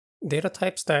Data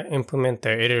types that implement the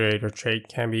iterator trait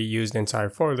can be used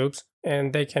inside for loops,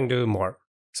 and they can do more.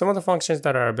 Some of the functions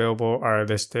that are available are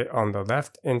listed on the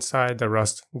left inside the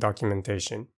Rust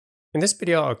documentation. In this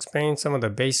video, I'll explain some of the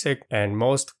basic and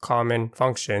most common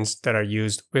functions that are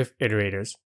used with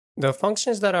iterators. The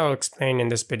functions that I'll explain in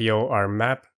this video are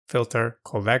map, filter,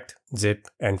 collect, zip,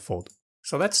 and fold.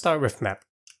 So let's start with map.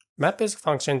 Map is a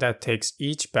function that takes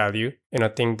each value in a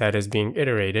thing that is being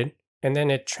iterated, and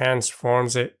then it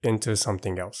transforms it into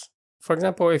something else. For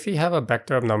example, if we have a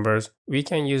vector of numbers, we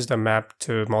can use the map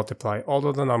to multiply all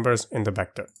of the numbers in the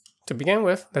vector. To begin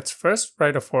with, let's first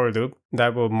write a for loop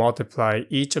that will multiply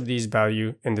each of these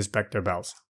values in this vector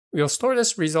vals. We'll store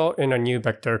this result in a new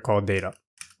vector called data.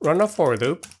 Run a for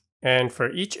loop, and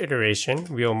for each iteration,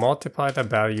 we'll multiply the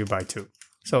value by 2.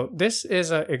 So this is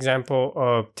an example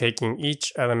of taking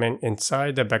each element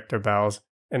inside the vector vals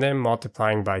and then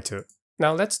multiplying by 2.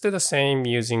 Now let's do the same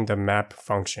using the map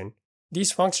function.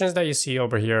 These functions that you see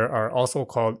over here are also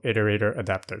called iterator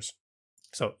adapters.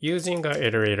 So using an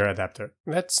iterator adapter,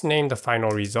 let's name the final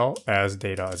result as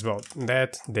data as well.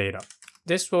 Let data.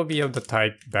 This will be of the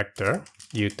type vector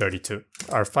u32.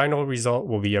 Our final result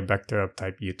will be a vector of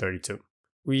type u32.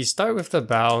 We start with the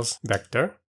vals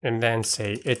vector and then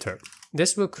say iter.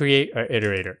 This will create an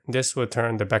iterator. This will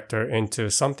turn the vector into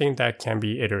something that can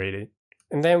be iterated.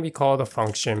 And then we call the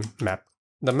function map.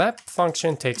 The map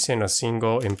function takes in a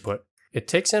single input. It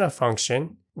takes in a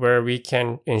function where we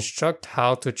can instruct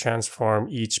how to transform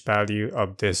each value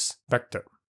of this vector.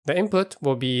 The input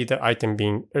will be the item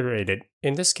being iterated.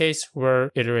 In this case, we're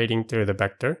iterating through the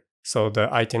vector, so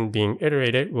the item being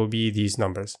iterated will be these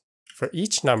numbers. For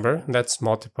each number, let's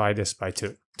multiply this by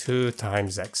 2. 2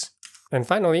 times x. And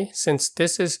finally, since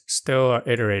this is still an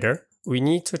iterator, we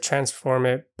need to transform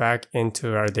it back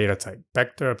into our data type,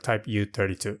 vector of type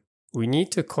u32. We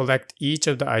need to collect each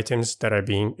of the items that are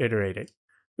being iterated.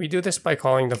 We do this by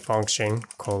calling the function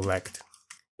collect.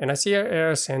 And I see an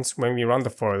error since when we run the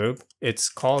for loop, it's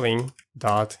calling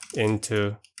dot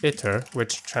into iter,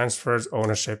 which transfers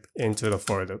ownership into the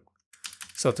for loop.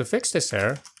 So to fix this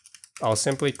error, I'll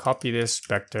simply copy this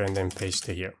vector and then paste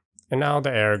it here. And now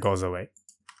the error goes away.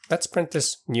 Let's print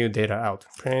this new data out.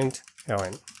 Print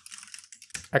ln.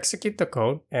 Execute the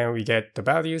code and we get the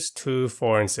values 2,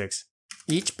 4, and 6.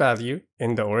 Each value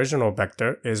in the original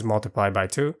vector is multiplied by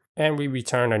 2, and we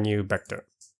return a new vector.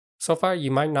 So far, you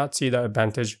might not see the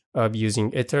advantage of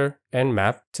using iter and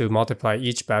map to multiply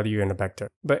each value in a vector,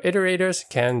 but iterators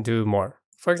can do more.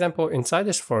 For example, inside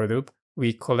this for loop,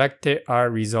 we collected our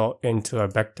result into a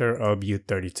vector of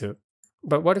u32.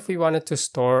 But what if we wanted to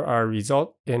store our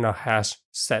result in a hash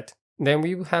set? Then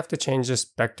we would have to change this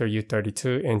vector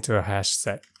u32 into a hash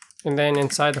set. And then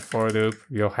inside the for loop,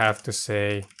 we'll have to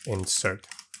say insert.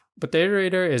 But the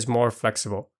iterator is more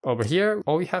flexible. Over here,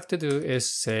 all we have to do is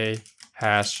say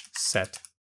hash set.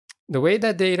 The way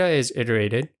that data is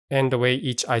iterated and the way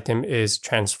each item is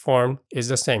transformed is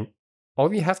the same. All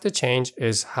we have to change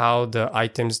is how the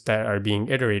items that are being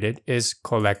iterated is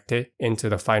collected into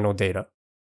the final data.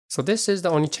 So this is the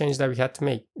only change that we had to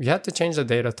make. We had to change the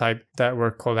data type that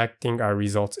we're collecting our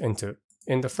results into.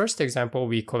 In the first example,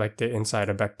 we collected inside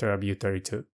a vector of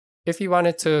u32. If we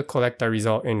wanted to collect our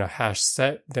result in a hash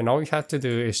set, then all we have to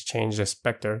do is change this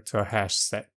vector to a hash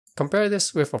set. Compare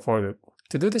this with a for loop.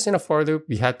 To do this in a for loop,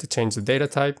 we had to change the data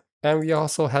type, and we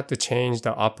also had to change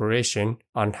the operation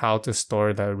on how to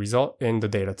store the result in the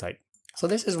data type. So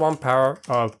this is one power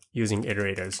of using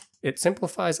iterators. It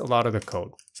simplifies a lot of the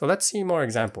code. So let's see more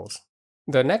examples.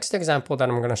 The next example that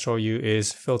I'm going to show you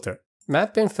is filter.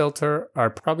 Map and filter are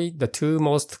probably the two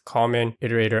most common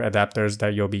iterator adapters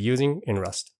that you'll be using in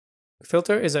Rust.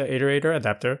 Filter is an iterator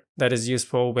adapter that is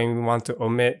useful when we want to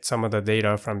omit some of the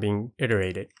data from being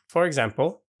iterated. For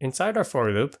example, inside our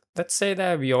for loop, let's say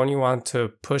that we only want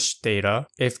to push data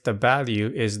if the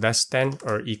value is less than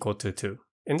or equal to 2.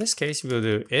 In this case, we'll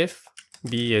do if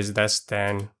b is less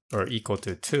than or equal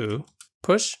to 2,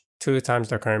 push 2 times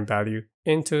the current value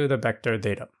into the vector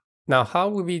data. Now, how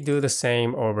would we do the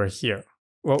same over here?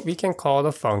 Well, we can call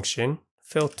the function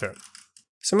filter.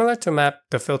 Similar to map,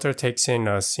 the filter takes in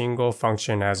a single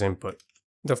function as input.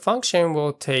 The function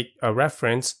will take a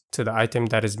reference to the item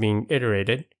that is being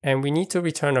iterated, and we need to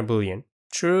return a boolean.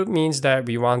 True means that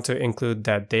we want to include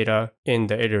that data in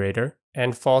the iterator,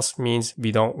 and false means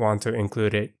we don't want to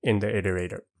include it in the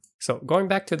iterator. So going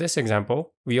back to this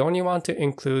example, we only want to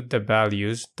include the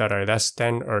values that are less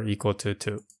than or equal to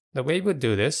 2. The way we would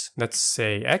do this, let's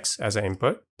say x as an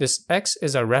input. This x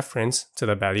is a reference to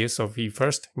the value, so we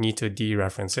first need to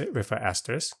dereference it with an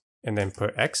asterisk, and then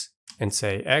put x, and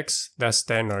say x less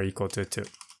than or equal to 2.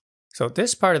 So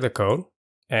this part of the code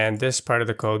and this part of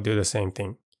the code do the same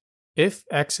thing. If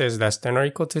x is less than or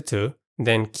equal to 2,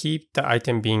 then keep the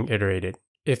item being iterated.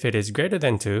 If it is greater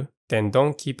than 2, then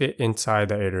don't keep it inside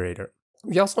the iterator.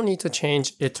 We also need to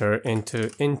change iter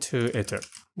into iter.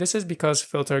 This is because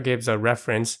filter gives a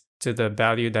reference to the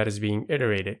value that is being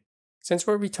iterated. Since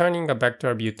we're returning a vector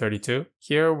of u32,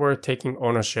 here we're taking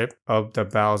ownership of the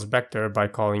vals vector by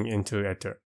calling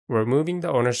iter. We're moving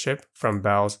the ownership from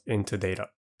vals into data.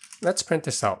 Let's print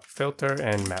this out, filter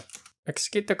and map.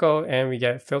 Execute the code and we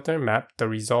get filter and map. The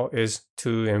result is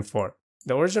 2 and 4.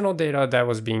 The original data that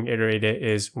was being iterated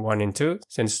is 1 and 2,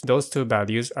 since those two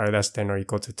values are less than or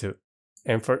equal to 2.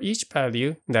 And for each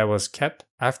value that was kept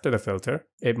after the filter,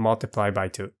 it multiplied by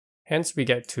 2. Hence, we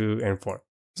get 2 and 4.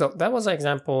 So that was an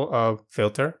example of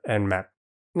filter and map.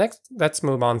 Next, let's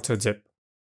move on to zip.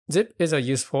 Zip is a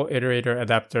useful iterator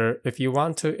adapter if you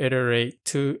want to iterate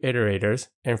two iterators,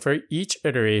 and for each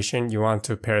iteration, you want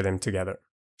to pair them together.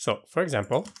 So, for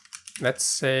example, let's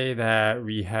say that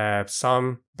we have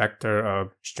some vector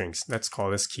of strings. Let's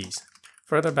call this keys.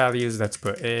 For the values, let's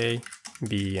put A,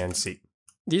 B, and C.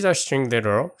 These are string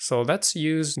literal, so let's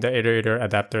use the iterator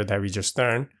adapter that we just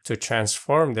learned to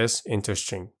transform this into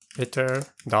string.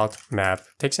 Iter.map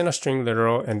takes in a string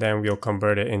literal and then we'll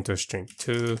convert it into string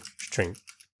to string.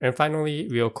 And finally,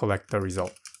 we'll collect the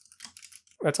result.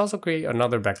 Let's also create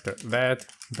another vector, let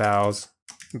vals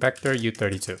vector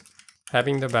u32,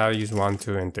 having the values 1,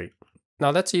 2, and 3. Now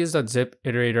let's use the zip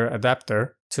iterator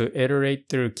adapter to iterate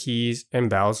through keys and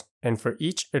vals, and for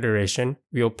each iteration,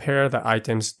 we'll pair the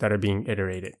items that are being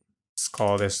iterated. Let's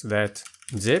call this let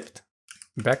zipped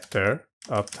vector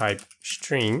of type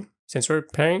string. Since we're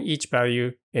pairing each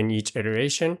value in each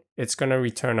iteration, it's going to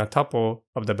return a tuple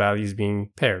of the values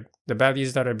being paired. The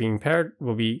values that are being paired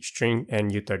will be string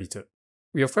and u32.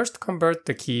 We'll first convert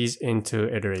the keys into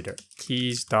iterator,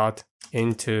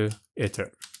 keys.into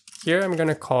iter. Here I'm going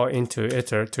to call into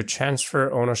iter to transfer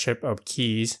ownership of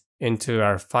keys into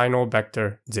our final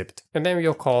vector zipped. And then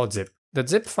we'll call zip. The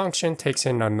zip function takes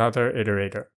in another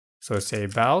iterator. So say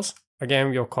vals, again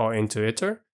we'll call into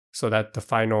iter, so that the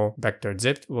final vector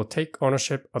zipped will take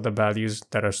ownership of the values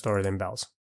that are stored in vals.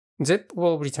 Zip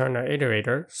will return an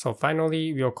iterator, so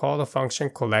finally we'll call the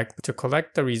function collect to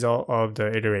collect the result of the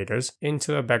iterators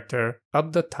into a vector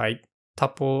of the type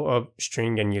tuple of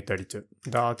string and u32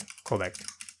 dot collect.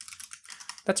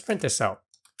 Let's print this out.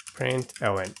 Print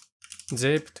ln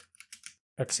zipped.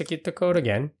 Execute the code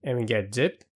again, and we get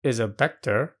zipped is a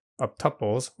vector of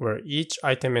tuples where each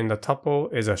item in the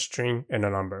tuple is a string and a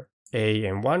number. A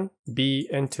and 1, B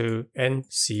and 2, and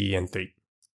C and 3.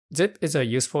 Zip is a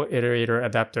useful iterator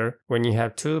adapter when you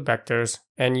have two vectors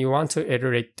and you want to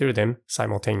iterate through them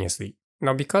simultaneously.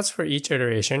 Now because for each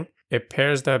iteration, it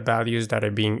pairs the values that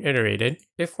are being iterated,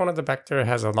 if one of the vector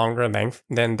has a longer length,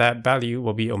 then that value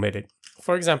will be omitted.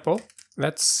 For example,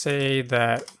 let's say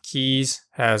that keys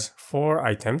has 4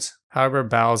 items, however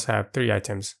vals have 3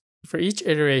 items. For each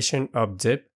iteration of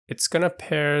zip, it's going to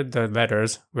pair the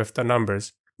letters with the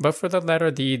numbers. But for the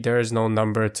letter D, there is no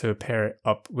number to pair it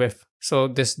up with. So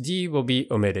this D will be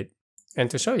omitted. And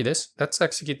to show you this, let's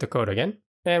execute the code again.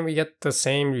 And we get the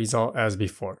same result as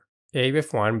before. A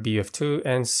with 1, B with 2,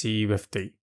 and C with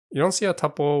 3. You don't see a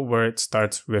tuple where it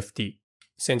starts with D.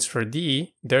 Since for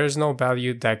D, there is no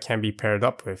value that can be paired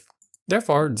up with.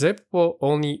 Therefore, zip will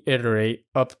only iterate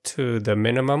up to the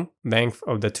minimum length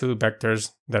of the two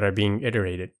vectors that are being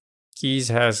iterated. Keys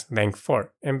has length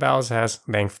 4, and vals has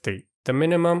length 3. The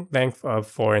minimum length of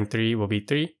 4 and 3 will be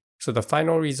 3, so the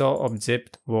final result of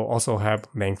zipped will also have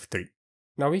length 3.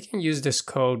 Now we can use this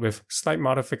code with slight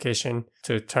modification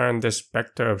to turn this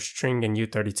vector of string and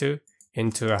u32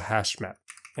 into a hash map.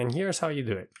 And here's how you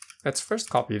do it. Let's first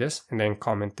copy this and then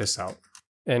comment this out.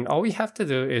 And all we have to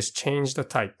do is change the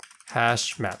type,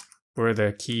 hash map, where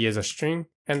the key is a string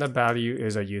and the value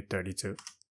is a u32.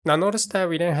 Now notice that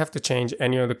we didn't have to change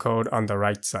any of the code on the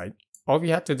right side. All we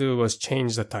had to do was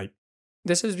change the type.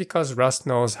 This is because Rust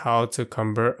knows how to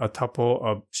convert a tuple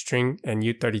of string and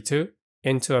u32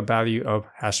 into a value of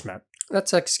hash map.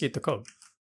 Let's execute the code.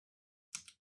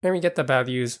 And we get the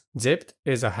values. Zipped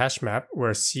is a hash map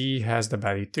where C has the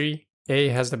value 3, A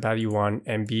has the value 1,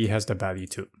 and B has the value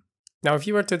 2. Now if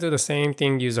you were to do the same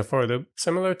thing, use a for loop,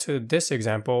 similar to this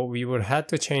example, we would have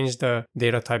to change the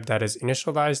data type that is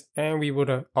initialized, and we would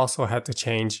have also had to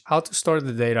change how to store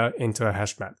the data into a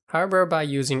hash map. However, by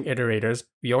using iterators,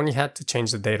 we only had to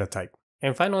change the data type.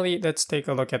 And finally, let's take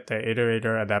a look at the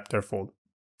iterator adapter fold.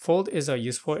 Fold is a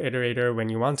useful iterator when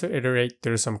you want to iterate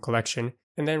through some collection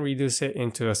and then reduce it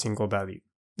into a single value.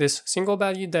 This single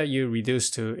value that you reduce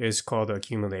to is called the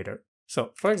accumulator.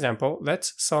 So for example,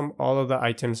 let's sum all of the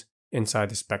items inside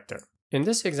this vector. In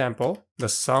this example, the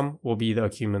sum will be the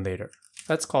accumulator.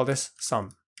 Let's call this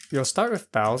sum. You'll start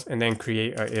with vals and then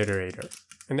create an iterator,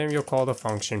 and then you'll call the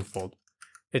function fold.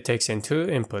 It takes in two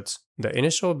inputs, the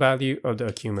initial value of the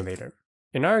accumulator.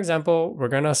 In our example, we're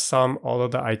going to sum all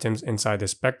of the items inside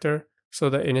this vector, so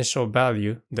the initial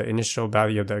value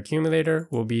of the accumulator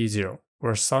will be 0.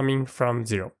 We're summing from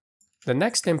 0. The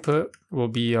next input will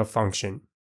be a function.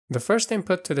 The first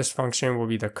input to this function will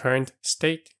be the current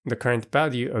state, the current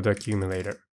value of the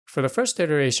accumulator. For the first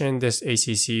iteration, this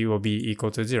ACC will be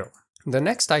equal to 0. The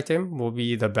next item will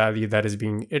be the value that is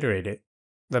being iterated,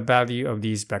 the value of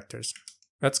these vectors.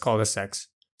 Let's call this x.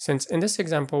 Since in this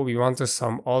example, we want to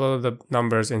sum all of the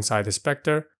numbers inside this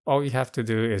vector, all we have to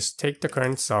do is take the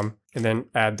current sum and then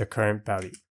add the current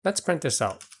value. Let's print this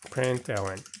out.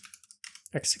 Println.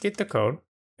 Execute the code,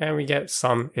 and we get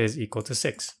sum is equal to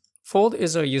 6. Fold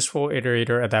is a useful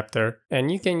iterator adapter,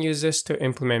 and you can use this to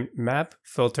implement map,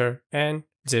 filter, and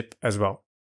zip as well.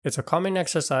 It's a common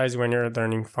exercise when you're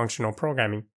learning functional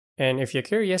programming, and if you're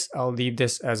curious, I'll leave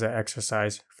this as an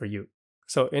exercise for you.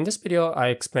 So in this video, I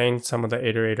explained some of the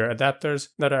iterator adapters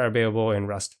that are available in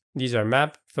Rust. These are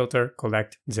map, filter,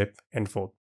 collect, zip, and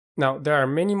fold. Now, there are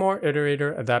many more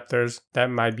iterator adapters that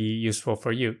might be useful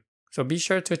for you. So be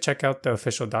sure to check out the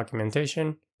official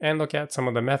documentation and look at some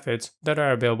of the methods that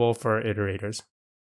are available for iterators.